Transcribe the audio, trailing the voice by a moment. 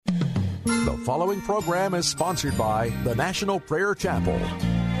The following program is sponsored by the National Prayer Chapel.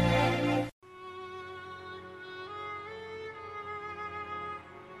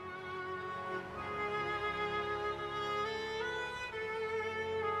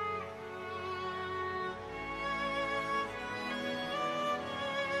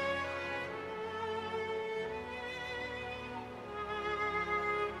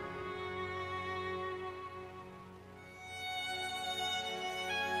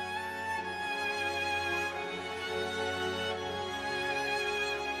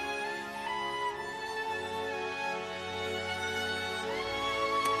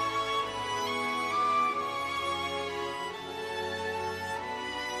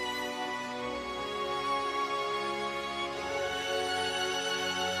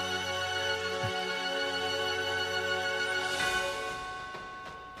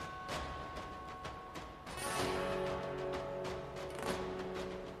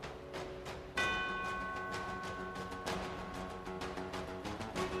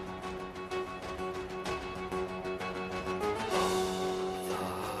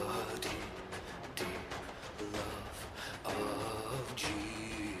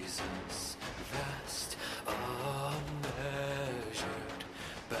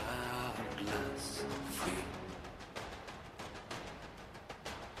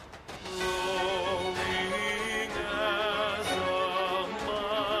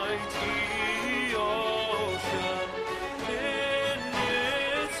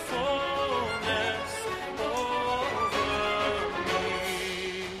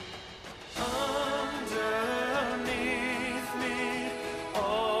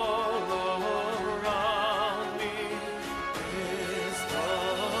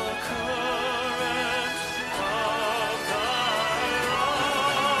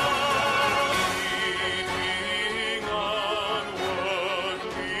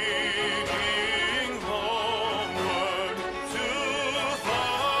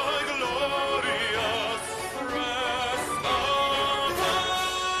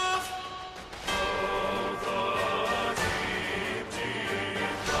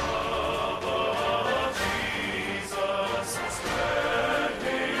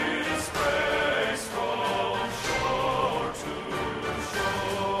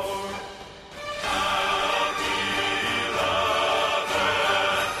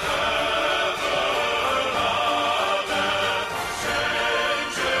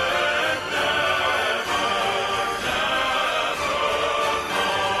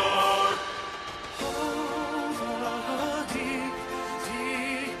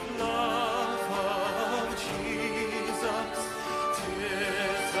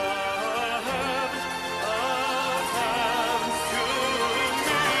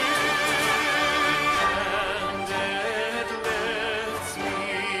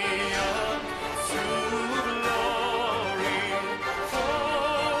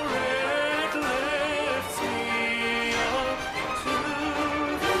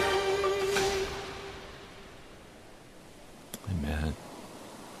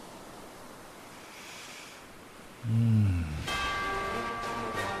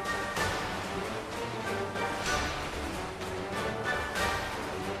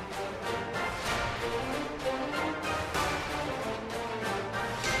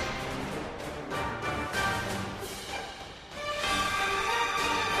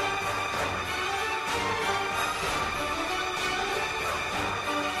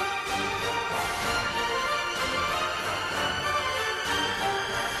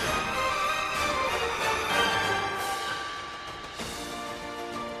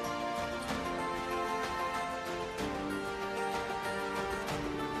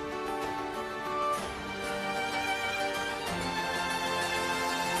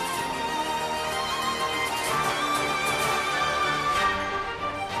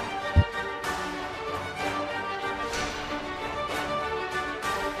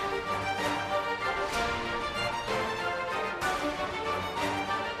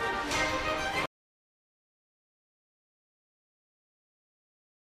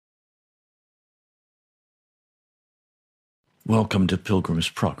 Welcome to Pilgrim's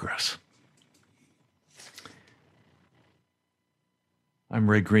Progress. I'm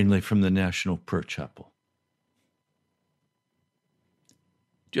Ray Greenley from the National Prayer Chapel.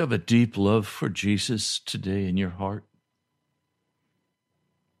 Do you have a deep love for Jesus today in your heart?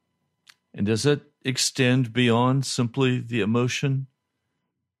 And does it extend beyond simply the emotion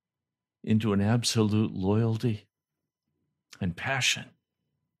into an absolute loyalty and passion?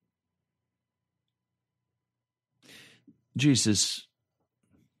 Jesus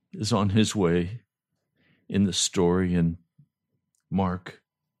is on his way in the story in Mark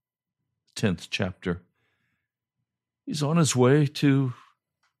 10th chapter. He's on his way to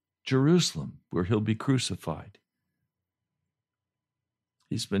Jerusalem, where he'll be crucified.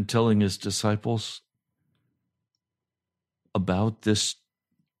 He's been telling his disciples about this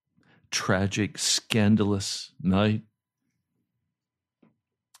tragic, scandalous night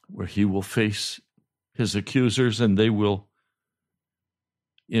where he will face his accusers and they will,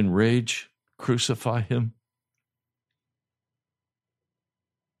 in rage, crucify him.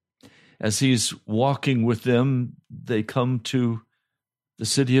 As he's walking with them, they come to the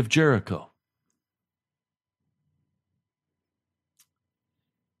city of Jericho.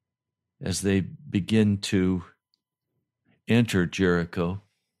 As they begin to enter Jericho,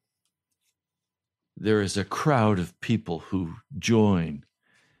 there is a crowd of people who join,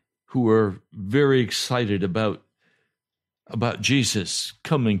 who are very excited about Jesus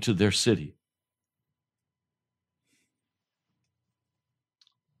coming to their city.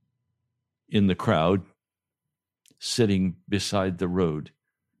 In the crowd, sitting beside the road,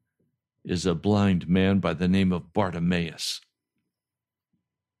 is a blind man by the name of Bartimaeus.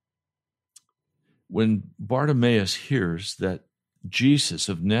 When Bartimaeus hears that Jesus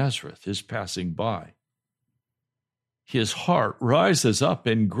of Nazareth is passing by, his heart rises up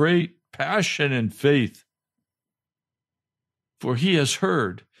in great passion and faith, for he has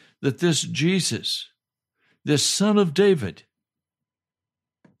heard that this Jesus, this Son of David,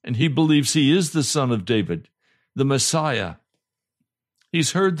 and he believes he is the Son of David, the Messiah.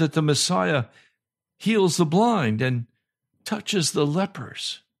 He's heard that the Messiah heals the blind and touches the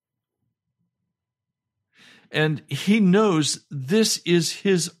lepers. And he knows this is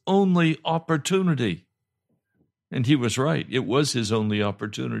his only opportunity. And he was right. It was his only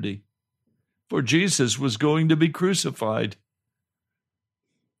opportunity. For Jesus was going to be crucified.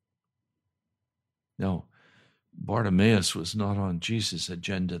 Now, Bartimaeus was not on Jesus'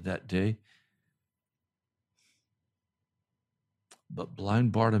 agenda that day. But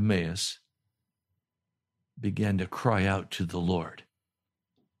blind Bartimaeus began to cry out to the Lord.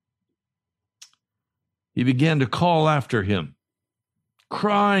 He began to call after him,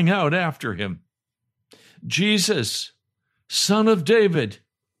 crying out after him, Jesus, Son of David,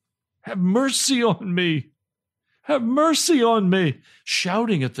 have mercy on me. Have mercy on me,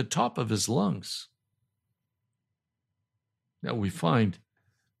 shouting at the top of his lungs. Now we find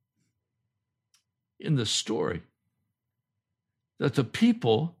in the story that the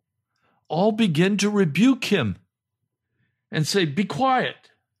people all begin to rebuke him and say, be quiet.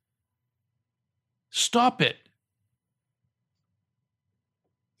 Stop it.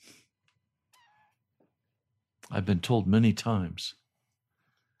 I've been told many times,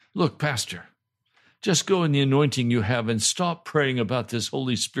 look, Pastor, just go in the anointing you have and stop praying about this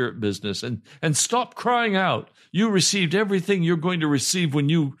Holy Spirit business and stop crying out. You received everything you're going to receive when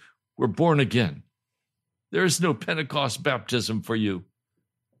you were born again. There is no Pentecost baptism for you.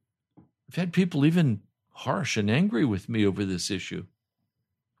 I've had people even harsh and angry with me over this issue.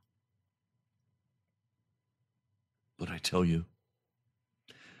 But I tell you,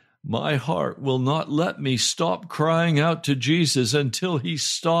 my heart will not let me stop crying out to Jesus until he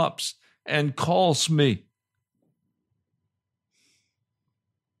stops and calls me.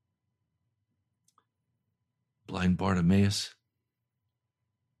 Blind Bartimaeus,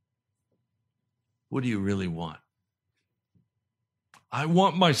 what do you really want? I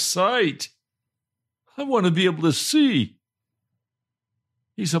want my sight. I want to be able to see.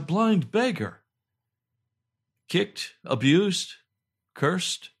 He's a blind beggar. Kicked, abused,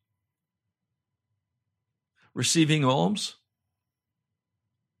 cursed, receiving alms,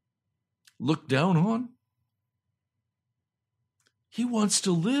 looked down on. He wants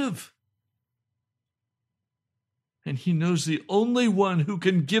to live. And he knows the only one who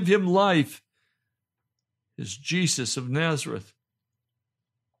can give him life is Jesus of Nazareth.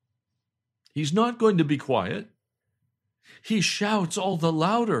 He's not going to be quiet. He shouts all the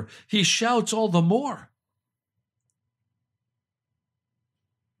louder. He shouts all the more.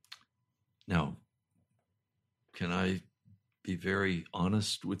 Now, can I be very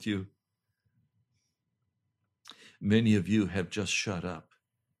honest with you? Many of you have just shut up.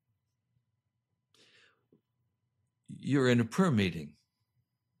 You're in a prayer meeting,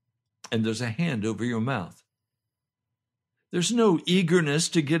 and there's a hand over your mouth. There's no eagerness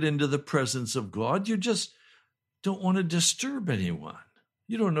to get into the presence of God. You just don't want to disturb anyone.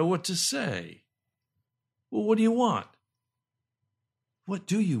 You don't know what to say. Well, what do you want? What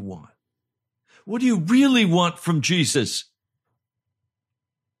do you want? What do you really want from Jesus?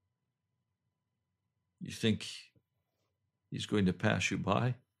 You think he's going to pass you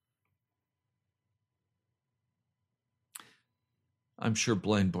by? I'm sure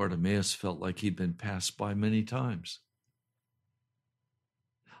blind Bartimaeus felt like he'd been passed by many times.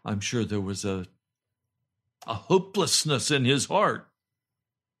 I'm sure there was a hopelessness in his heart,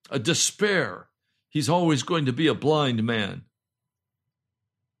 a despair. He's always going to be a blind man.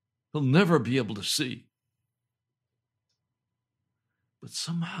 He'll never be able to see. But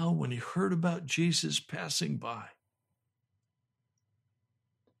somehow when he heard about Jesus passing by,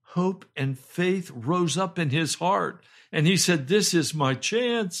 hope and faith rose up in his heart, and he said, "This is my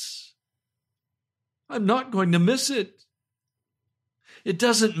chance. I'm not going to miss it. It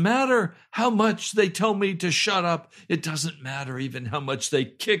doesn't matter how much they tell me to shut up. It doesn't matter even how much they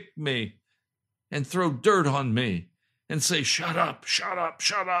kick me and throw dirt on me and say, 'Shut up, shut up,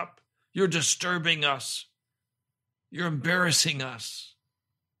 shut up. You're disturbing us. You're embarrassing us.'"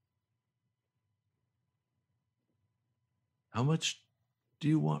 How much do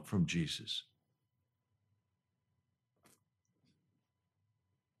you want from Jesus?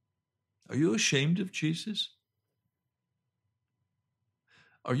 Are you ashamed of Jesus?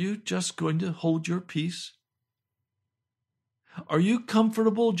 Are you just going to hold your peace? Are you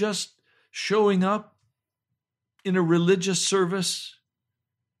comfortable just showing up in a religious service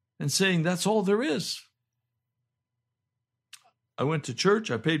and saying that's all there is? I went to church,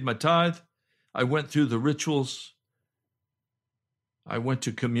 I paid my tithe, I went through the rituals, I went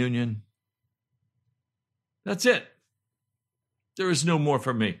to communion. That's it. There is no more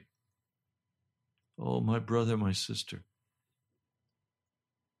for me. Oh, my brother, my sister,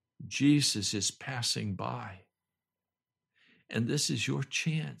 Jesus is passing by, and this is your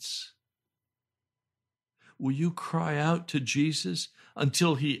chance. Will you cry out to Jesus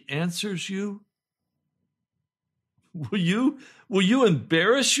until he answers you? Will you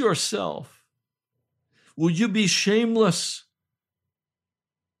embarrass yourself? Will you be shameless?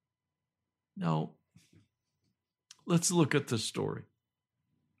 Now, let's look at the story.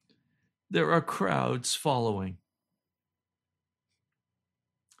 There are crowds following.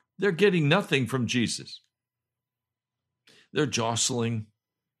 They're getting nothing from Jesus. They're jostling.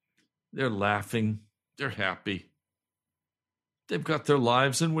 They're laughing. They're happy. They've got their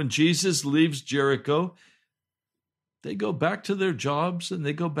lives. And when Jesus leaves Jericho, they go back to their jobs and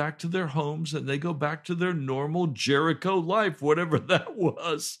they go back to their homes and they go back to their normal Jericho life, whatever that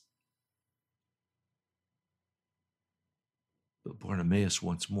was. But Bartimaeus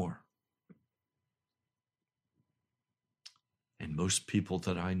wants more. And most people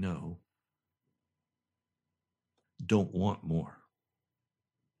that I know don't want more.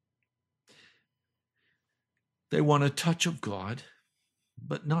 They want a touch of God,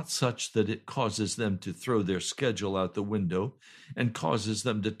 but not such that it causes them to throw their schedule out the window and causes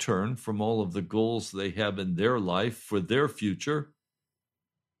them to turn from all of the goals they have in their life for their future.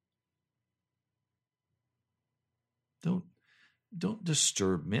 Don't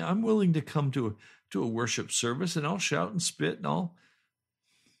disturb me. I'm willing to come to a worship service and I'll shout and spit and I'll,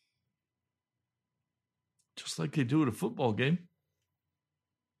 just like they do at a football game.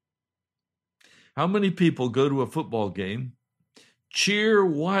 How many people go to a football game, cheer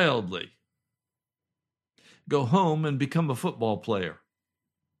wildly, go home and become a football player?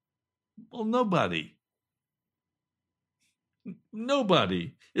 Well, nobody.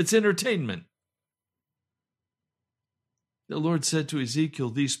 Nobody. It's entertainment. The Lord said to Ezekiel,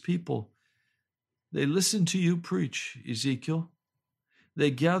 these people, they listen to you preach, Ezekiel.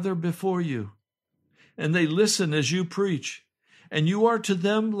 They gather before you, and they listen as you preach, and you are to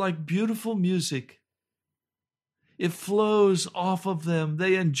them like beautiful music. It flows off of them.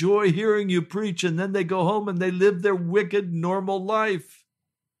 They enjoy hearing you preach, and then they go home and they live their wicked, normal life.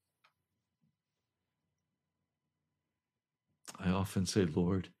 I often say,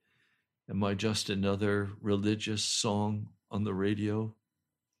 Lord, am I just another religious song on the radio,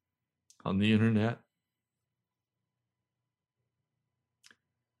 on the internet?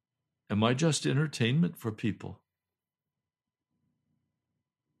 Am I just entertainment for people?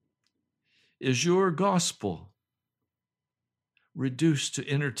 Is your gospel reduced to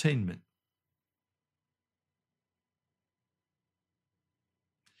entertainment?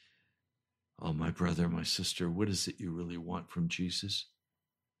 Oh, my brother, my sister, what is it you really want from Jesus?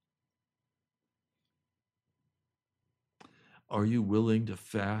 Are you willing to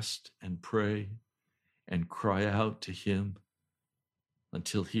fast and pray and cry out to him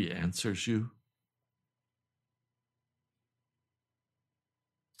until he answers you?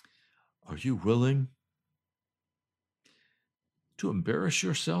 Are you willing to embarrass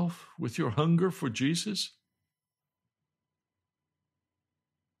yourself with your hunger for Jesus?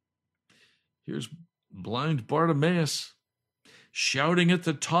 Here's blind Bartimaeus. shouting at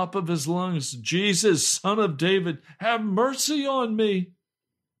the top of his lungs, Jesus, Son of David, have mercy on me.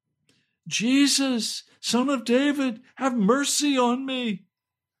 Jesus, Son of David, have mercy on me.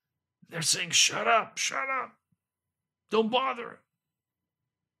 They're saying, shut up, don't bother.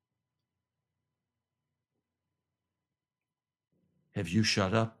 Have you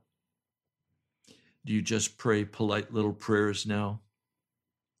shut up? Do you just pray polite little prayers now?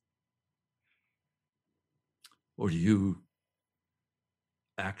 Or do you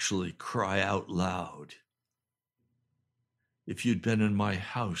actually cry out loud? If you'd been in my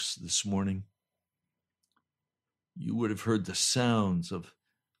house this morning, you would have heard the sounds of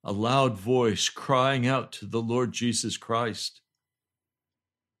a loud voice crying out to the Lord Jesus Christ.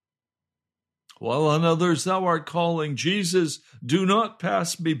 While on others thou art calling, Jesus, do not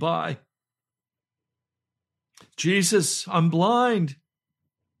pass me by. Jesus, I'm blind.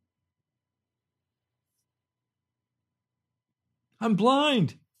 I'm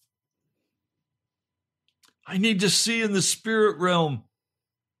blind. I need to see in the spirit realm.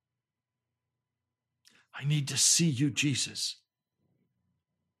 I need to see you, Jesus.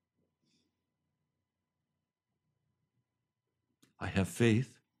 I have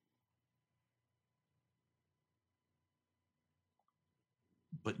faith.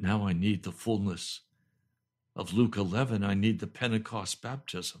 But now I need the fullness of Luke 11. I need the Pentecost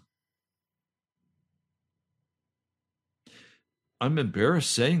baptism. I'm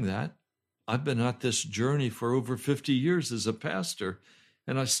embarrassed saying that. I've been at this journey for over 50 years as a pastor,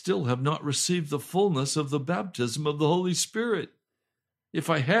 and I still have not received the fullness of the baptism of the Holy Spirit. If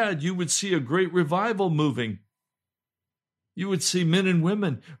I had, you would see a great revival moving. You would see men and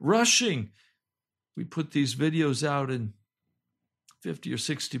women rushing. We put these videos out and 50 or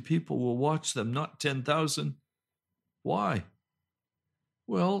 60 people will watch them, not 10,000. Why?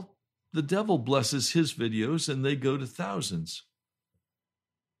 Well, the devil blesses his videos and they go to thousands.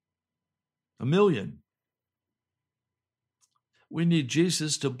 1 million. We need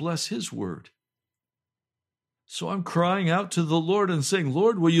Jesus to bless his word. So I'm crying out to the Lord and saying,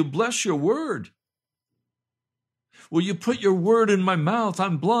 Lord, will you bless your word? Will you put your word in my mouth?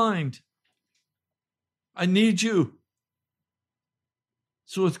 I'm blind. I need you.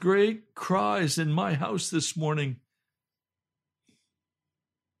 So with great cries in my house this morning,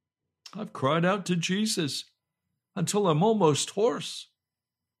 I've cried out to Jesus until I'm almost hoarse.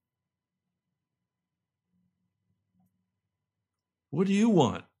 What do you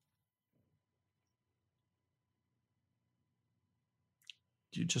want?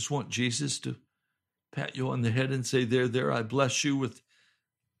 Do you just want Jesus to pat you on the head and say, there, I bless you with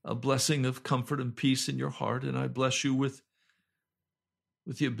a blessing of comfort and peace in your heart, and I bless you with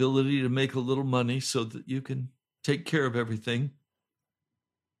the ability to make a little money so that you can take care of everything?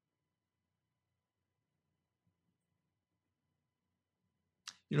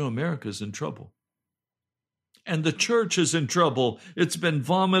 You know, America's in trouble. And the church is in trouble. It's been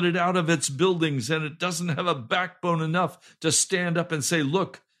vomited out of its buildings, and it doesn't have a backbone enough to stand up and say,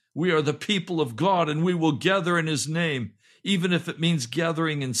 look, we are the people of God, and we will gather in his name, even if it means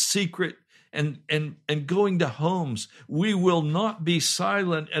gathering in secret and going to homes. We will not be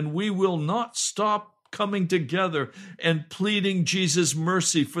silent, and we will not stop coming together and pleading Jesus'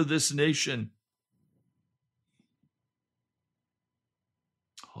 mercy for this nation.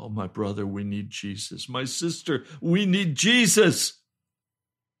 Oh, my brother, we need Jesus. My sister, we need Jesus.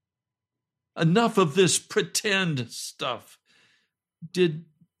 Enough of this pretend stuff. Did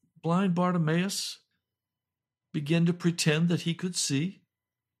blind Bartimaeus begin to pretend that he could see?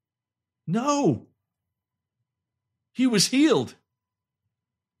 No. He was healed.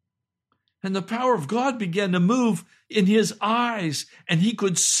 And the power of God began to move in his eyes, and he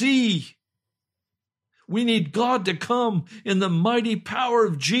could see. We need God to come in the mighty power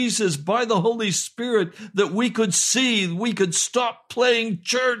of Jesus by the Holy Spirit that we could see, we could stop playing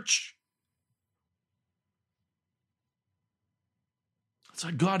church.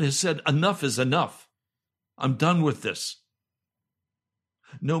 So God has said, enough is enough. I'm done with this.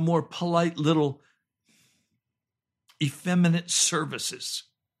 No more polite little effeminate services.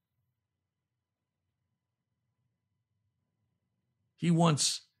 He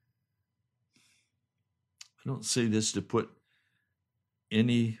wants, I don't say this to put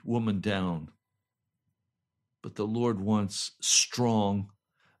any woman down, but the Lord wants strong,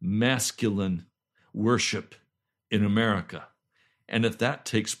 masculine worship in America. And if that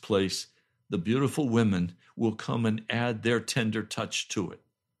takes place, the beautiful women will come and add their tender touch to it.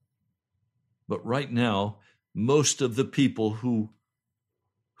 But right now, most of the people who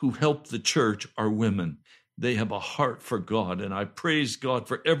help the church are women. They have a heart for God, and I praise God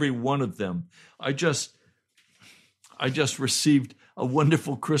for every one of them. I I just received a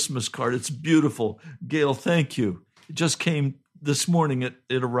wonderful Christmas card. It's beautiful. Gail, thank you. It just came this morning. It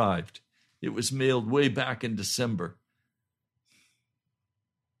arrived. It was mailed way back in December.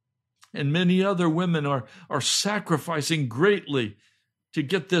 And many other women are sacrificing greatly to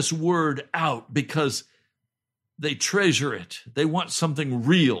get this word out because they treasure it. They want something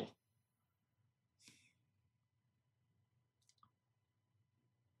real.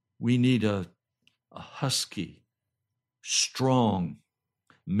 We need a husky, strong,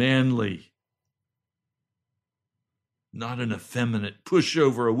 manly, not an effeminate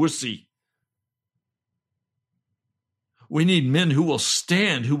pushover, a wussy. We need men who will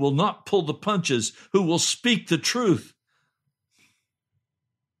stand, who will not pull the punches, who will speak the truth.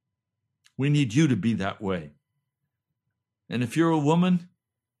 We need you to be that way. And if you're a woman,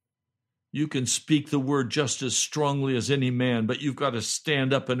 you can speak the word just as strongly as any man, but you've got to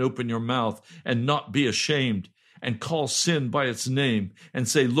stand up and open your mouth and not be ashamed and call sin by its name and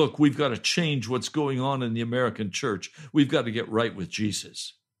say, look, we've got to change what's going on in the American church. We've got to get right with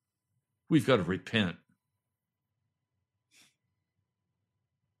Jesus. We've got to repent.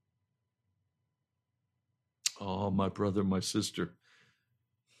 Oh, my brother, my sister.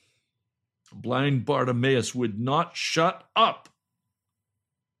 Blind Bartimaeus would not shut up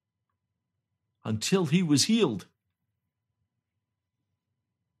until he was healed.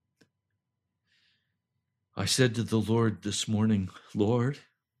 I said to the Lord this morning, Lord,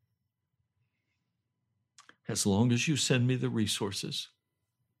 as long as you send me the resources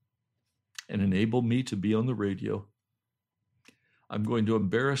and enable me to be on the radio, I'm going to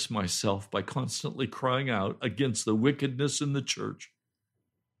embarrass myself by constantly crying out against the wickedness in the church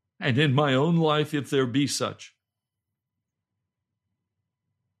and in my own life, if there be such.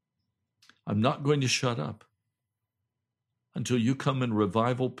 I'm not going to shut up until you come in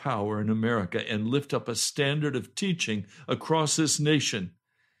revival power in America and lift up a standard of teaching across this nation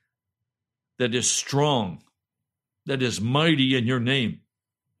that is strong, that is mighty in your name,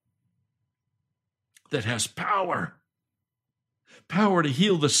 that has power to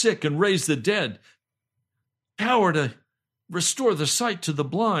heal the sick and raise the dead, power to restore the sight to the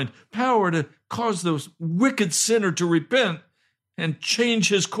blind, power to cause the wicked sinner to repent and change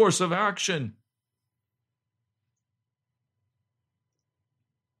his course of action.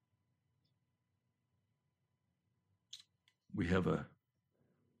 We have a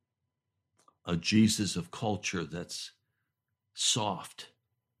Jesus of culture that's soft,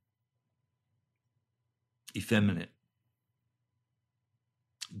 effeminate,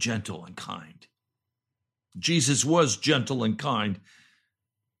 gentle and kind. Jesus was gentle and kind,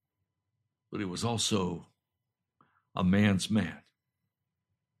 but he was also a man's man.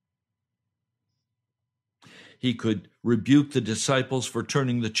 He could rebuke the disciples for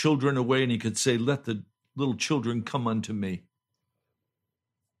turning the children away, and he could say, let the little children come unto me.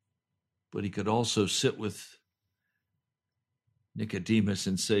 But he could also sit with Nicodemus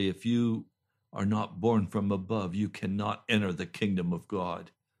and say, if you are not born from above, you cannot enter the kingdom of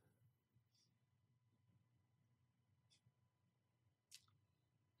God.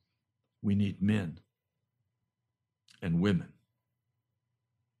 We need men and women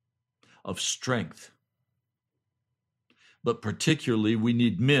of strength. But particularly, we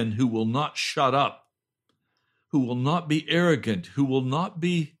need men who will not shut up, who will not be arrogant, who will not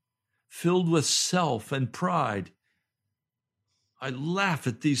be filled with self and pride. I laugh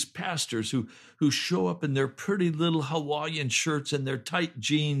at these pastors who show up in their pretty little Hawaiian shirts and their tight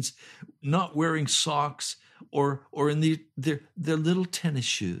jeans, not wearing socks, or in their little tennis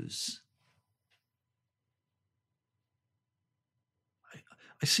shoes.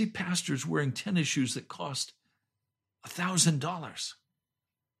 I see pastors wearing tennis shoes that cost $1,000.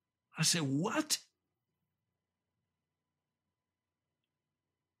 I say, what?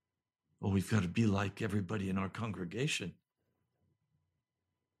 Well, we've got to be like everybody in our congregation.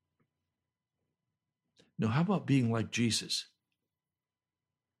 No, how about being like Jesus?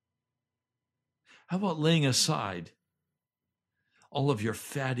 How about laying aside all of your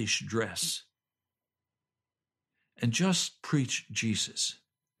faddish dress and just preach Jesus?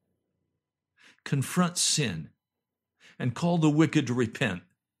 Confront sin and call the wicked to repent.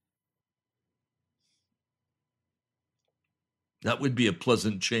 That would be a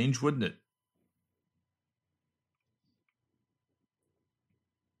pleasant change, wouldn't it?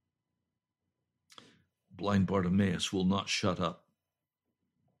 Blind Bartimaeus will not shut up.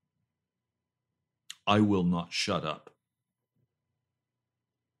 I will not shut up.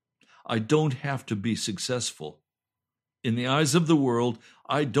 I don't have to be successful. In the eyes of the world,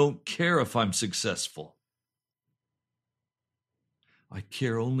 I don't care if I'm successful. I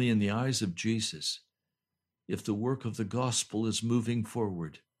care only in the eyes of Jesus if the work of the gospel is moving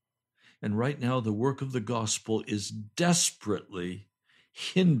forward. And right now, the work of the gospel is desperately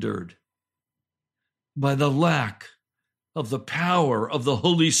hindered by the lack of the power of the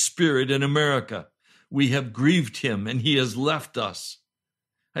Holy Spirit in America. We have grieved him and he has left us.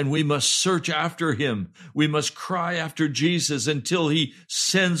 And we must search after him. We must cry after Jesus until he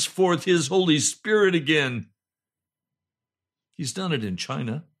sends forth his Holy Spirit again. He's done it in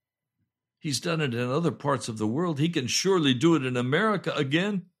China. He's done it in other parts of the world. He can surely do it in America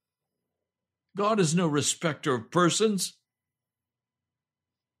again. God is no respecter of persons.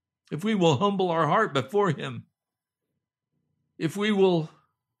 If we will humble our heart before him, if we will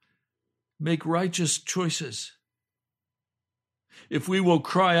make righteous choices, if we will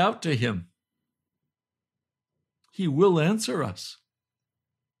cry out to him, he will answer us.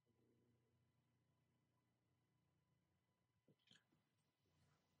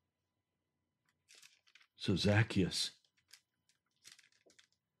 So Zacchaeus,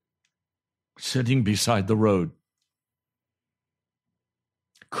 sitting beside the road,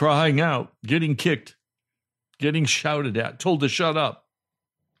 crying out, getting kicked, getting shouted at, told to shut up.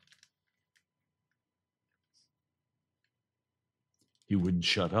 He wouldn't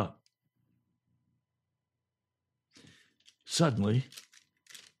shut up. Suddenly,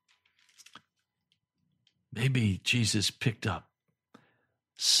 maybe Jesus picked up,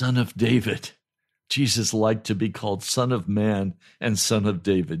 Son of David. Jesus liked to be called Son of Man and Son of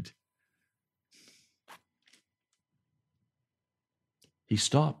David. He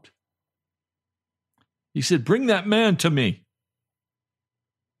stopped. He said, "Bring that man to me.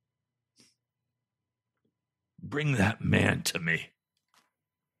 Bring that man to me."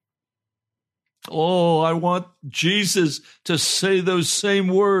 Oh, I want Jesus to say those same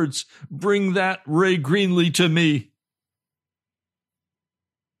words. Bring that Ray Greenlee to me.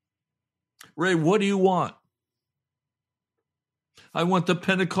 Ray, what do you want? I want the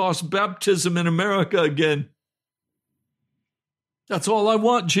Pentecost baptism in America again. That's all I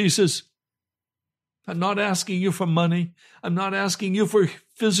want, Jesus. I'm not asking you for money. I'm not asking you for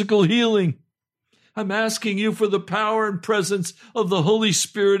physical healing. I'm asking you for the power and presence of the Holy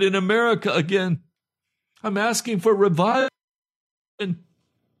Spirit in America again. I'm asking for revival.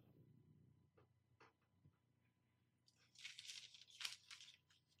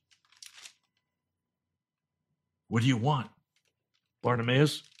 What do you want,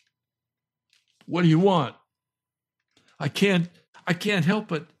 Bartimaeus? What do you want? I can't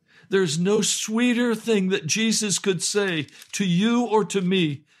help it. There's no sweeter thing that Jesus could say to you or to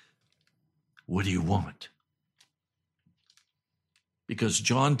me. What do you want? Because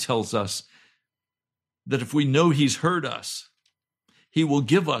John tells us that if we know he's heard us, he will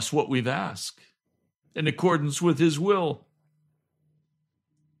give us what we've asked in accordance with his will.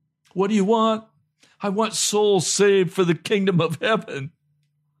 What do you want? I want souls saved for the kingdom of heaven.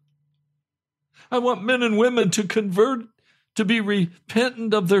 I want men and women to convert, to be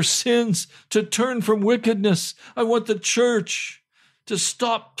repentant of their sins, to turn from wickedness. I want the church to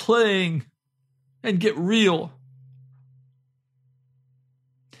stop playing and get real.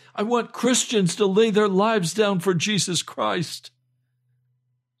 I want Christians to lay their lives down for Jesus Christ.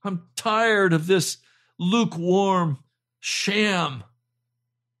 I'm tired of this lukewarm sham.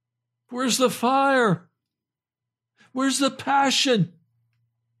 Where's the fire? Where's the passion?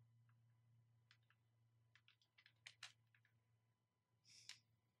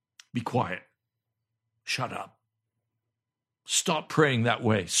 Be quiet. Shut up. Stop praying that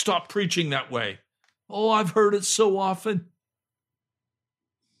way. Stop preaching that way. Oh, I've heard it so often.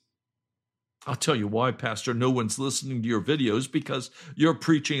 I'll tell you why, Pastor. No one's listening to your videos because you're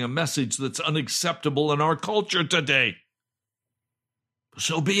preaching a message that's unacceptable in our culture today.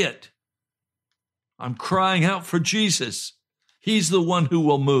 So be it. I'm crying out for Jesus. He's the one who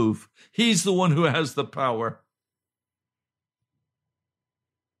will move. He's the one who has the power.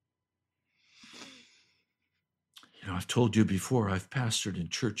 You know, I've told you before, I've pastored in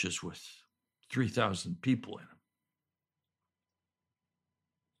churches with 3,000 people in them.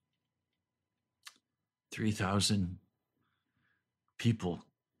 3,000 people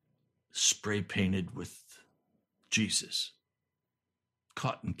spray painted with Jesus.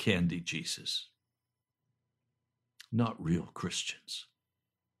 Cotton candy Jesus. Not real Christians.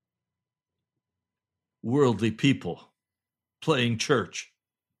 Worldly people playing church.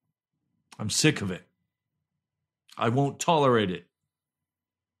 I'm sick of it. I won't tolerate it.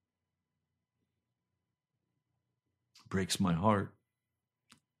 It breaks my heart.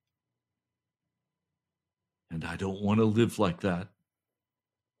 And I don't want to live like that.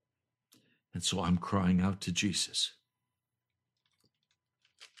 And so I'm crying out to Jesus.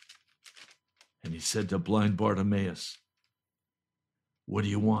 And he said to blind Bartimaeus, "What do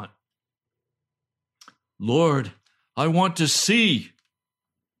you want?" "Lord, I want to see."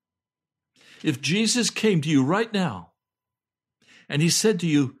 If Jesus came to you right now and he said to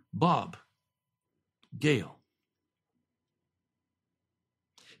you, "Bob, Gail,"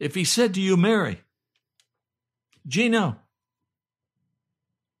 if he said to you, "Mary, Gino,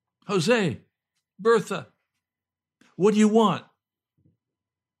 Jose, Bertha, what do you want?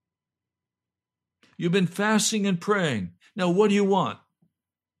 You've been fasting and praying. Now, what do you want?"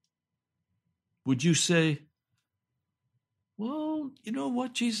 Would you say, "Well, you know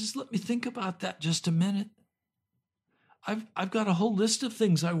what, Jesus, let me think about that just a minute. I've got a whole list of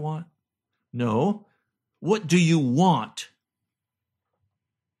things I want." No. What do you want?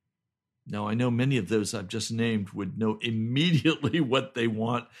 Now, I know many of those I've just named would know immediately what they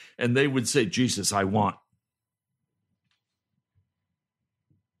want, and they would say, "Jesus, I want."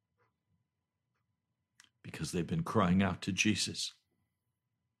 Because they've been crying out to Jesus.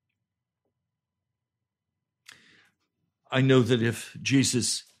 I know that if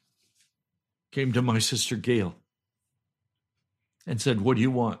Jesus came to my sister Gail and said, "What do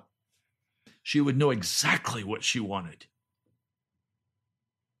you want?" she would know exactly what she wanted.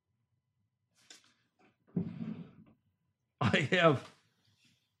 I have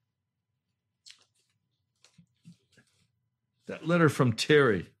that letter from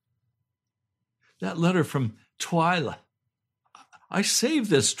Terry, that letter from Twyla. I saved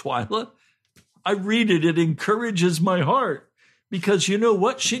this, Twyla. I read it. It encourages my heart because you know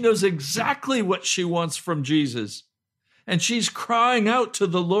what? She knows exactly what she wants from Jesus. And she's crying out to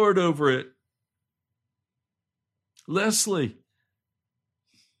the Lord over it. Leslie,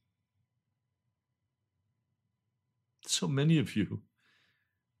 so many of you,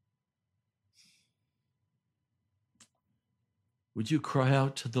 would you cry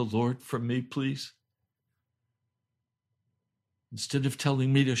out to the Lord for me, please? Instead of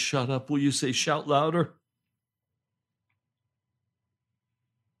telling me to shut up, will you say, "Shout louder"?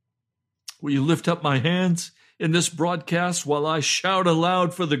 Will you lift up my hands in this broadcast while I shout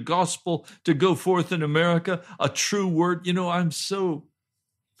aloud for the gospel to go forth in America, a true word? You know,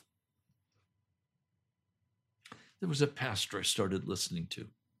 there was a pastor I started listening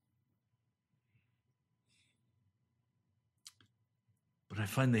to. But I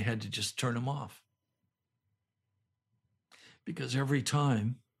finally had to just turn him off. Because every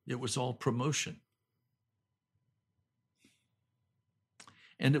time it was all promotion.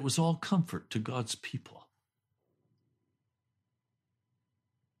 And it was all comfort to God's people.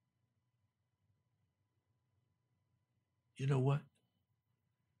 You know what?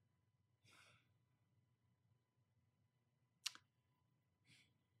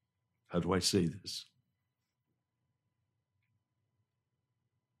 How do I say this?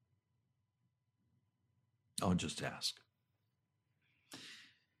 I'll just ask.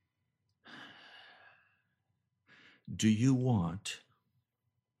 Do you want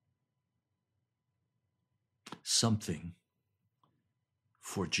something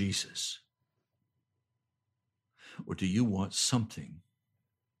for Jesus? Or do you want something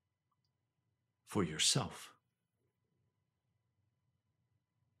for yourself?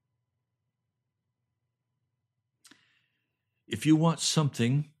 If you want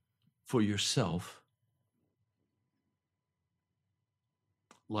something for yourself,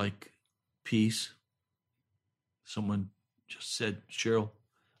 like peace, someone just said, "Cheryl,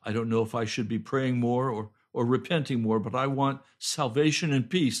 I don't know if I should be praying more or repenting more, but I want salvation and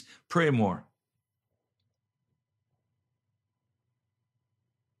peace. Pray more."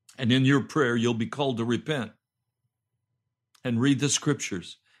 And in your prayer, you'll be called to repent and read the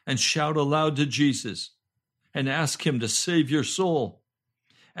scriptures and shout aloud to Jesus and ask him to save your soul.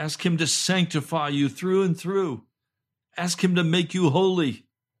 Ask him to sanctify you through and through. Ask him to make you holy.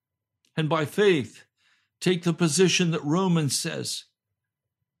 And by faith, take the position that Romans says.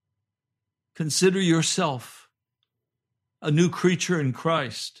 Consider yourself a new creature in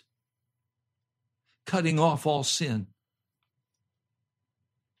Christ, cutting off all sin.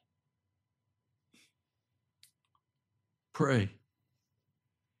 Pray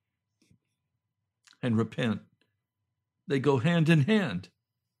and repent. They go hand in hand.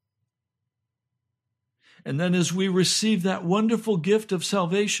 And then as we receive that wonderful gift of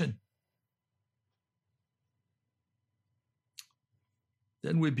salvation,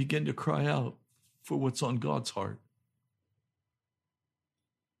 then we begin to cry out for what's on God's heart.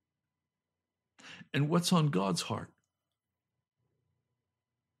 And what's on God's heart?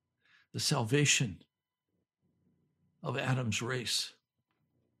 The salvation of Adam's race.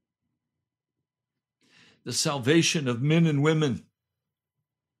 The salvation of men and women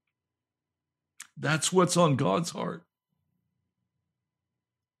That's what's on God's heart.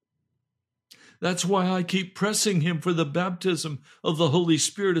 That's why I keep pressing him for the baptism of the Holy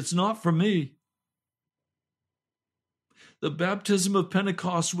Spirit. It's not for me. The baptism of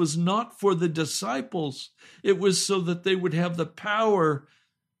Pentecost was not for the disciples. It was so that they would have the power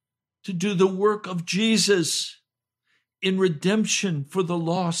to do the work of Jesus in redemption for the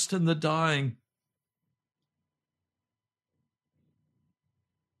lost and the dying.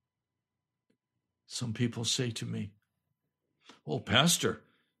 Some people say to me, "Oh, Pastor,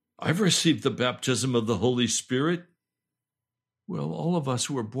 I've received the baptism of the Holy Spirit." Well, all of us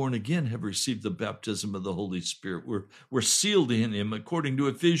who are born again have received the baptism of the Holy Spirit. We're sealed in him according to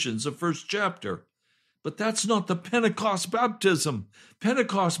Ephesians, the first chapter. But that's not the Pentecost baptism.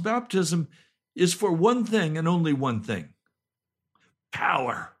 Pentecost baptism is for one thing and only one thing: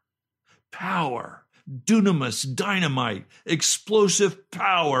 power. Power. Dunamis, dynamite, explosive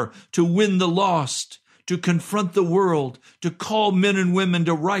power to win the lost, to confront the world, to call men and women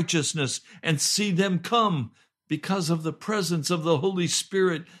to righteousness and see them come because of the presence of the Holy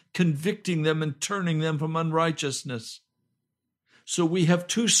Spirit convicting them and turning them from unrighteousness. So we have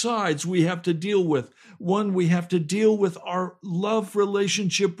two sides we have to deal with. One, we have to deal with our love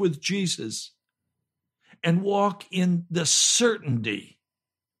relationship with Jesus and walk in the certainty.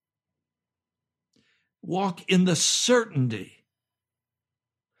 Walk in the certainty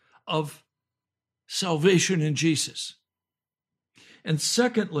of salvation in Jesus. And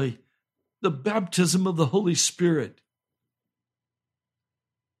secondly, the baptism of the Holy Spirit.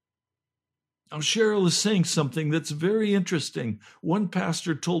 Now, Cheryl is saying something that's very interesting. One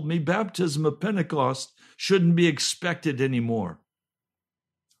pastor told me baptism of Pentecost shouldn't be expected anymore.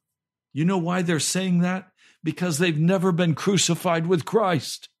 You know why they're saying that? Because they've never been crucified with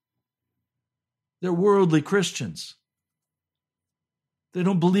Christ. They're worldly Christians. They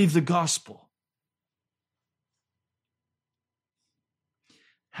don't believe the gospel.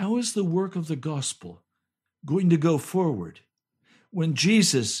 How is the work of the gospel going to go forward when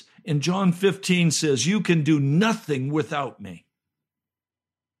Jesus in John 15 says, "You can do nothing without me"?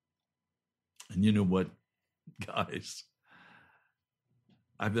 And you know what, guys?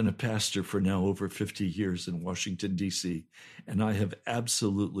 I've been a pastor for now over 50 years in Washington, D.C., and I have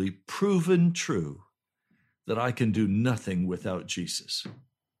absolutely proven true that I can do nothing without Jesus.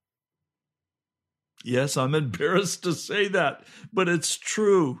 Yes, I'm embarrassed to say that, but it's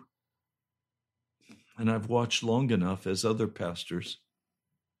true. And I've watched long enough as other pastors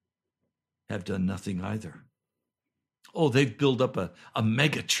have done nothing either. Oh, they've built up a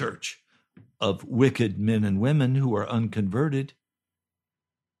mega church of wicked men and women who are unconverted,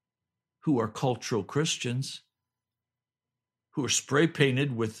 who are cultural Christians, who are spray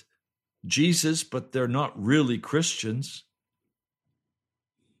painted with Jesus, but they're not really Christians.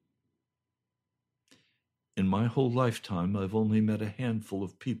 In my whole lifetime, I've only met a handful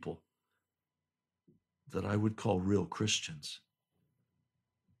of people that I would call real Christians.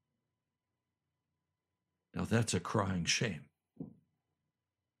 Now that's a crying shame.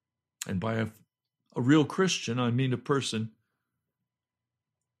 And by a real Christian, I mean a person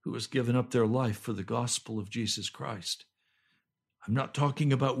who has given up their life for the gospel of Jesus Christ. I'm not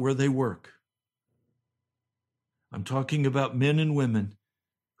talking about where they work. I'm talking about men and women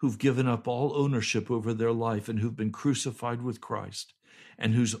who've given up all ownership over their life and who've been crucified with Christ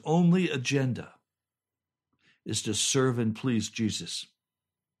and whose only agenda is to serve and please Jesus.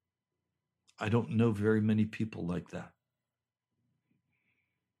 I don't know very many people like that.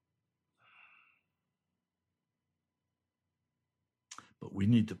 But we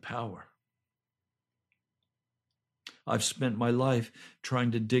need the power. I've spent my life trying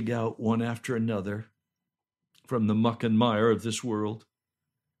to dig out one after another from the muck and mire of this world.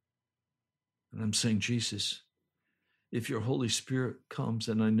 And I'm saying, Jesus, if your Holy Spirit comes,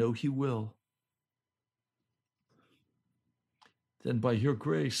 and I know he will, then by your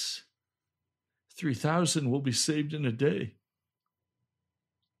grace, 3,000 will be saved in a day.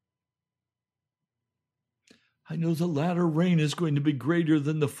 I know the latter rain is going to be greater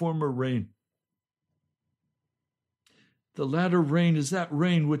than the former rain. The latter rain is that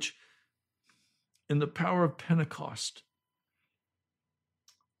rain which, in the power of Pentecost,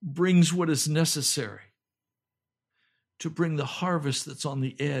 brings what is necessary to bring the harvest that's on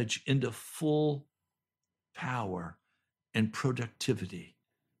the edge into full power and productivity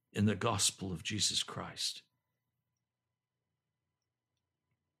in the gospel of Jesus Christ.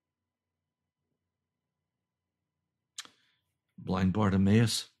 Blind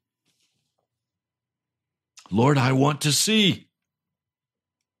Bartimaeus, Lord, I want to see.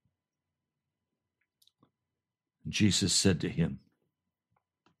 Jesus said to him,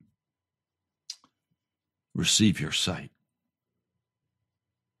 receive your sight.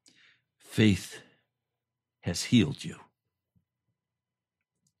 Faith has healed you.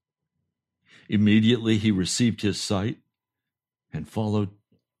 Immediately he received his sight and followed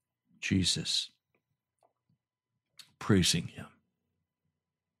Jesus, praising him.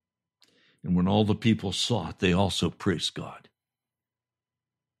 And when all the people saw it, they also praised God.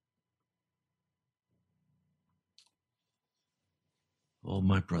 Oh,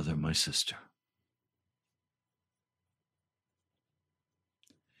 my brother, my sister,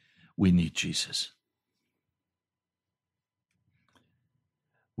 we need Jesus.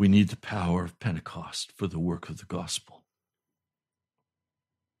 We need the power of Pentecost for the work of the gospel.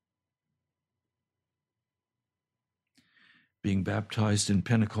 Being baptized in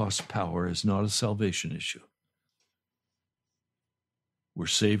Pentecost power is not a salvation issue. We're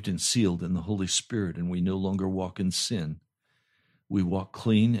saved and sealed in the Holy Spirit, and we no longer walk in sin. We walk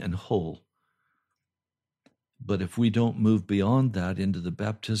clean and whole. But if we don't move beyond that into the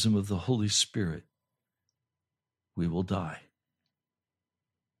baptism of the Holy Spirit, we will die.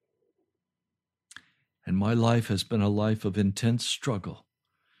 And my life has been a life of intense struggle,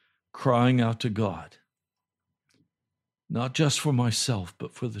 crying out to God, not just for myself,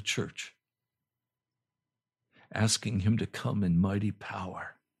 but for the church, asking him to come in mighty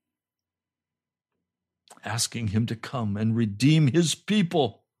power, asking him to come and redeem his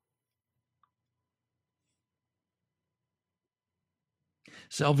people.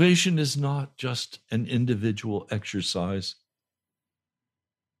 Salvation is not just an individual exercise.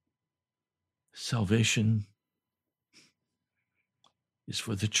 Salvation is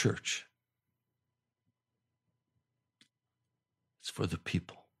for the church. It's for the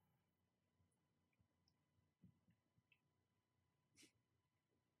people.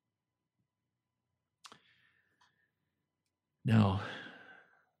 Now,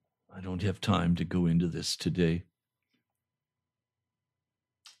 I don't have time to go into this today.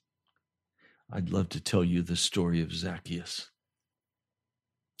 I'd love to tell you the story of Zacchaeus.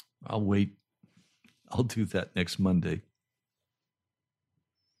 I'll wait. I'll do that next Monday.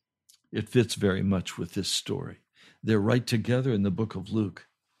 It fits very much with this story. They're right together in the book of Luke.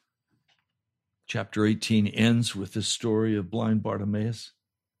 Chapter 18 ends with the story of blind Bartimaeus.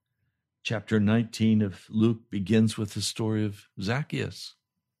 Chapter 19 of Luke begins with the story of Zacchaeus.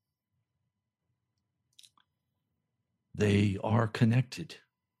 They are connected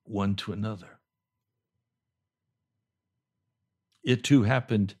one to another. It too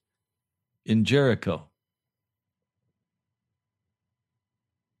happened in Jericho.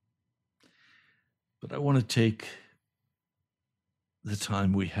 But I want to take the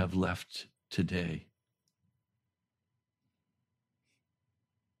time we have left today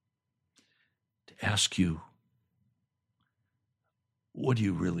to ask you, what do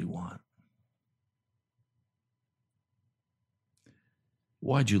you really want?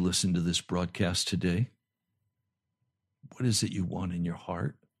 Why'd you listen to this broadcast today? What is it you want in your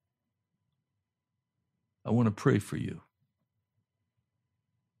heart? I want to pray for you.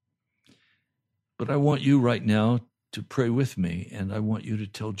 But I want you right now to pray with me, and I want you to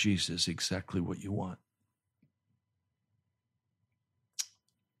tell Jesus exactly what you want.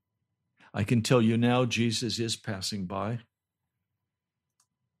 I can tell you now, Jesus is passing by,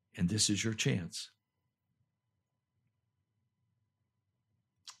 and this is your chance.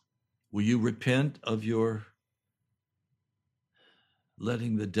 Will you repent of your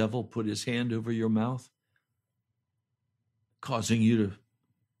letting the devil put his hand over your mouth, causing you to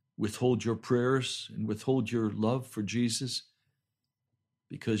withhold your prayers and withhold your love for Jesus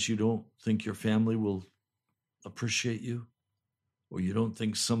because you don't think your family will appreciate you, or you don't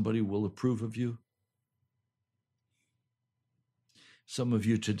think somebody will approve of you? Some of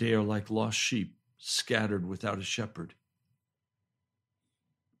you today are like lost sheep, scattered without a shepherd.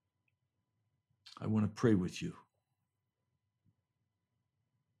 I want to pray with you.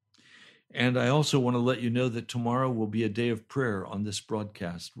 And I also want to let you know that tomorrow will be a day of prayer on this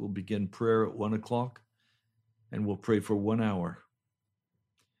broadcast. We'll begin prayer at 1:00, and we'll pray for 1 hour.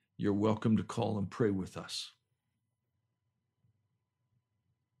 You're welcome to call and pray with us.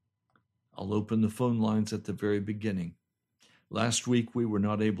 I'll open the phone lines at the very beginning. Last week, we were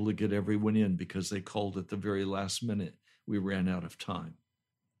not able to get everyone in because they called at the very last minute. We ran out of time.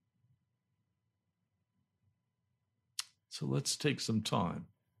 So let's take some time.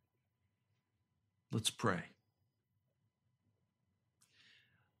 Let's pray.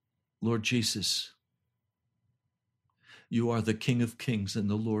 Lord Jesus, you are the King of Kings and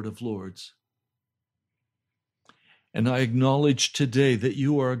the Lord of Lords. And I acknowledge today that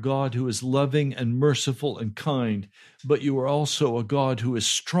you are a God who is loving and merciful and kind, but you are also a God who is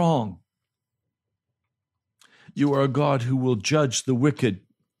strong. You are a God who will judge the wicked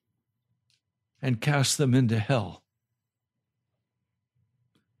and cast them into hell.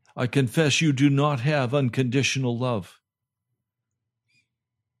 I confess you do not have unconditional love.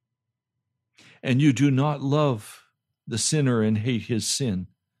 And you do not love the sinner and hate his sin.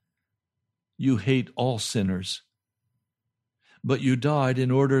 You hate all sinners. But you died in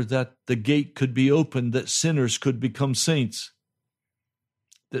order that the gate could be opened, that sinners could become saints,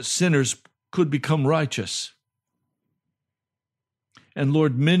 that sinners could become righteous. And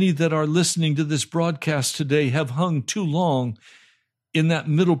Lord, many that are listening to this broadcast today have hung too long in that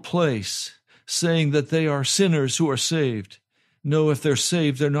middle place, saying that they are sinners who are saved. No, if they're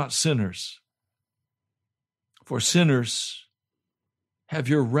saved, they're not sinners. For sinners have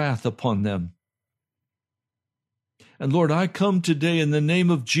your wrath upon them. And Lord, I come today in the name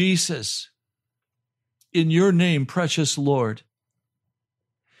of Jesus, in your name, precious Lord,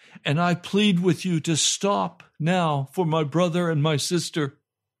 and I plead with you to stop now for my brother and my sister.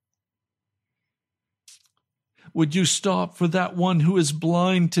 Would you stop for that one who is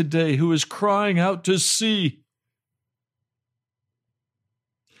blind today, who is crying out to see?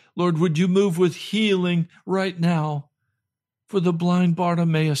 Lord, would you move with healing right now for the blind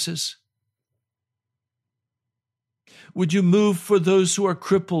Bartimaeuses? Would you move for those who are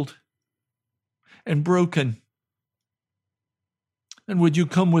crippled and broken? And would you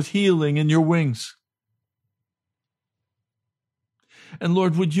come with healing in your wings? And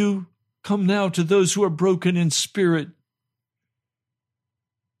Lord, would you come now to those who are broken in spirit,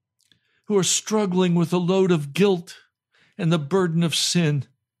 who are struggling with the load of guilt and the burden of sin?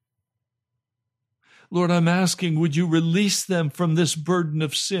 Lord, I'm asking, would you release them from this burden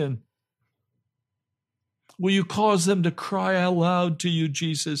of sin? Will you cause them to cry aloud to you,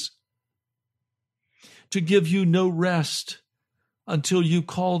 Jesus, to give you no rest until you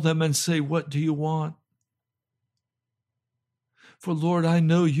call them and say, what do you want? For Lord, I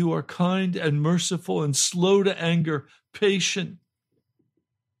know you are kind and merciful and slow to anger, patient,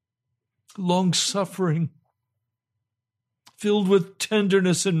 long-suffering, filled with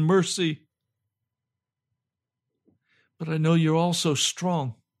tenderness and mercy. But I know you're also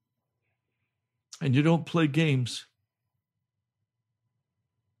strong, and you don't play games.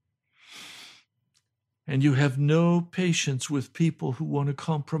 And you have no patience with people who want to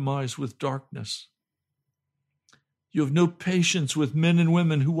compromise with darkness. You have no patience with men and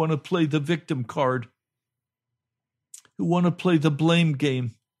women who want to play the victim card, who want to play the blame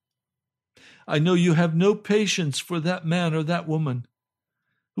game. I know you have no patience for that man or that woman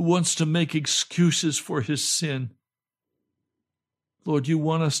who wants to make excuses for his sin. Lord, you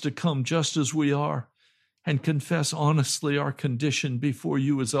want us to come just as we are and confess honestly our condition before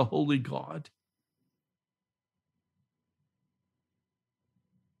you as a holy God.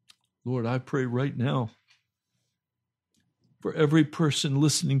 Lord, I pray right now for every person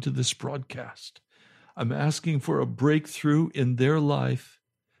listening to this broadcast. I'm asking for a breakthrough in their life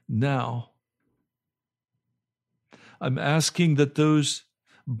now. I'm asking that those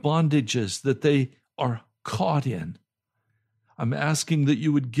bondages that they are caught in, I'm asking that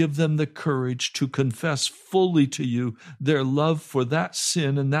you would give them the courage to confess fully to you their love for that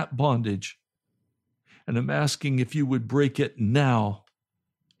sin and that bondage. And I'm asking if you would break it now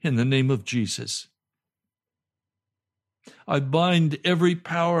in the name of Jesus. I bind every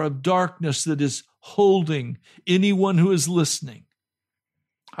power of darkness that is holding anyone who is listening.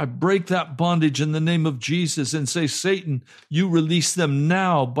 I break that bondage in the name of Jesus and say, Satan, you release them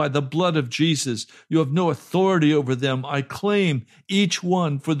now by the blood of Jesus. You have no authority over them. I claim each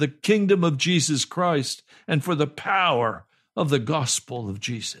one for the kingdom of Jesus Christ and for the power of the gospel of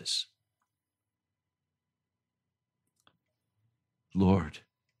Jesus. Lord,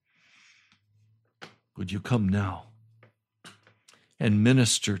 would you come now and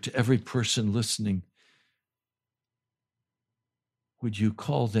minister to every person listening? Would you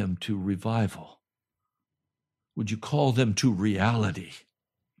call them to revival? Would you call them to reality?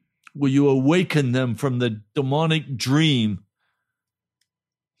 Will you awaken them from the demonic dream?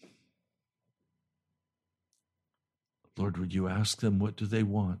 Lord, would you ask them, what do they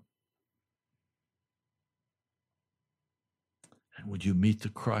want? And would you meet the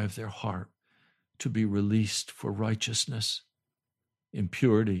cry of their heart to be released for righteousness,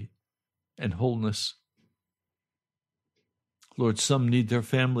 impurity, and wholeness? Lord, some need their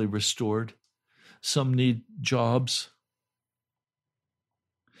family restored. Some need jobs.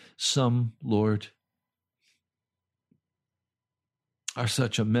 Some, Lord, are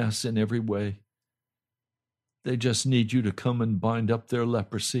such a mess in every way. They just need you to come and bind up their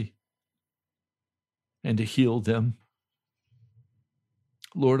leprosy and to heal them.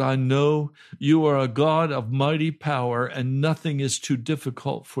 Lord, I know you are a God of mighty power, and nothing is too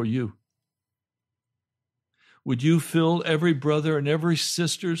difficult for you. Would you fill every brother and every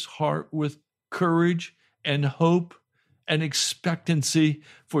sister's heart with courage and hope and expectancy,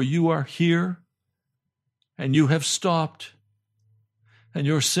 for you are here and you have stopped, and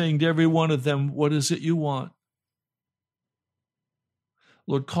you're saying to every one of them, what is it you want?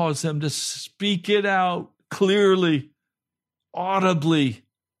 Lord, cause them to speak it out clearly, audibly,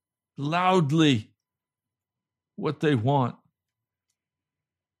 loudly, what they want.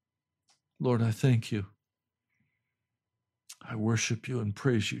 Lord, I thank you. I worship you and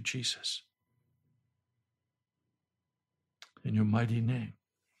praise you, Jesus. In your mighty name,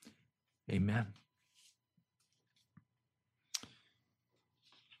 amen.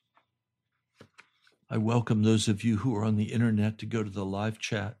 I welcome those of you who are on the internet to go to the live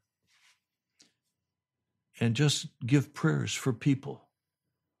chat and just give prayers for people.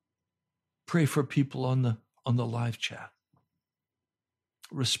 Pray for people on the live chat.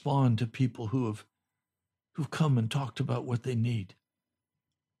 Respond to people who've come and talked about what they need.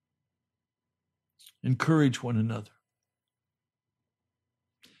 Encourage one another.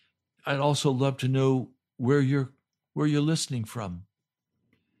 I'd also love to know where you're listening from.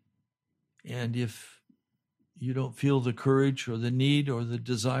 And if you don't feel the courage or the need or the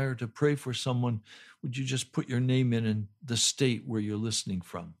desire to pray for someone, would you just put your name in and the state where you're listening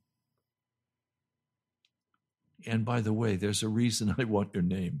from? And by the way, there's a reason I want your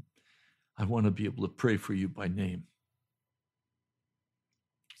name. I want to be able to pray for you by name.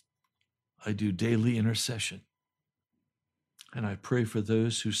 I do daily intercession. And I pray for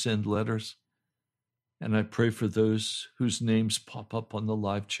those who send letters. And I pray for those whose names pop up on the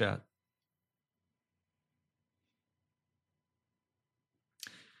live chat.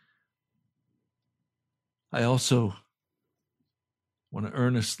 I also want to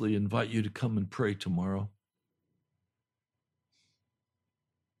earnestly invite you to come and pray tomorrow.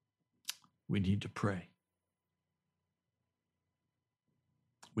 We need to pray.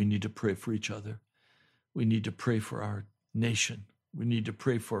 We need to pray for each other. We need to pray for our nation. We need to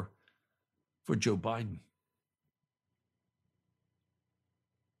pray for Joe Biden.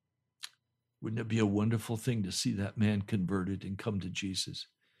 Wouldn't it be a wonderful thing to see that man converted and come to Jesus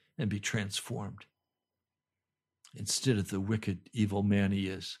and be transformed instead of the wicked, evil man he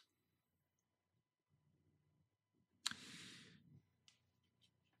is?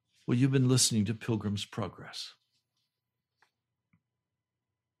 Well, you've been listening to Pilgrim's Progress.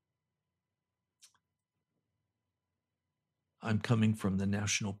 I'm coming from the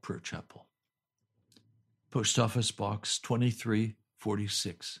National Prayer Chapel. Post Office Box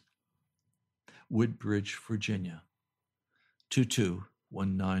 2346, Woodbridge, Virginia,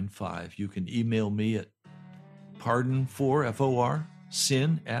 22195. You can email me at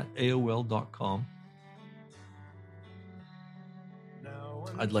sin@AOL.com.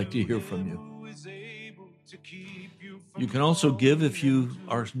 I'd like to hear from you. You can also give if you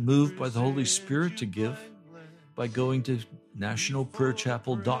are moved by the Holy Spirit to give by going to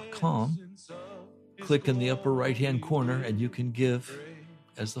nationalprayerchapel.com. Click in the upper right-hand corner and you can give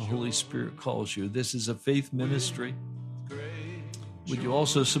as the Holy Spirit calls you. This is a faith ministry. Would you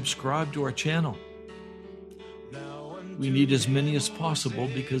also subscribe to our channel? We need as many as possible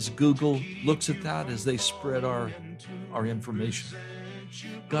because Google looks at that as they spread our information.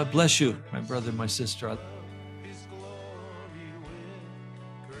 God bless you, my brother, my sister.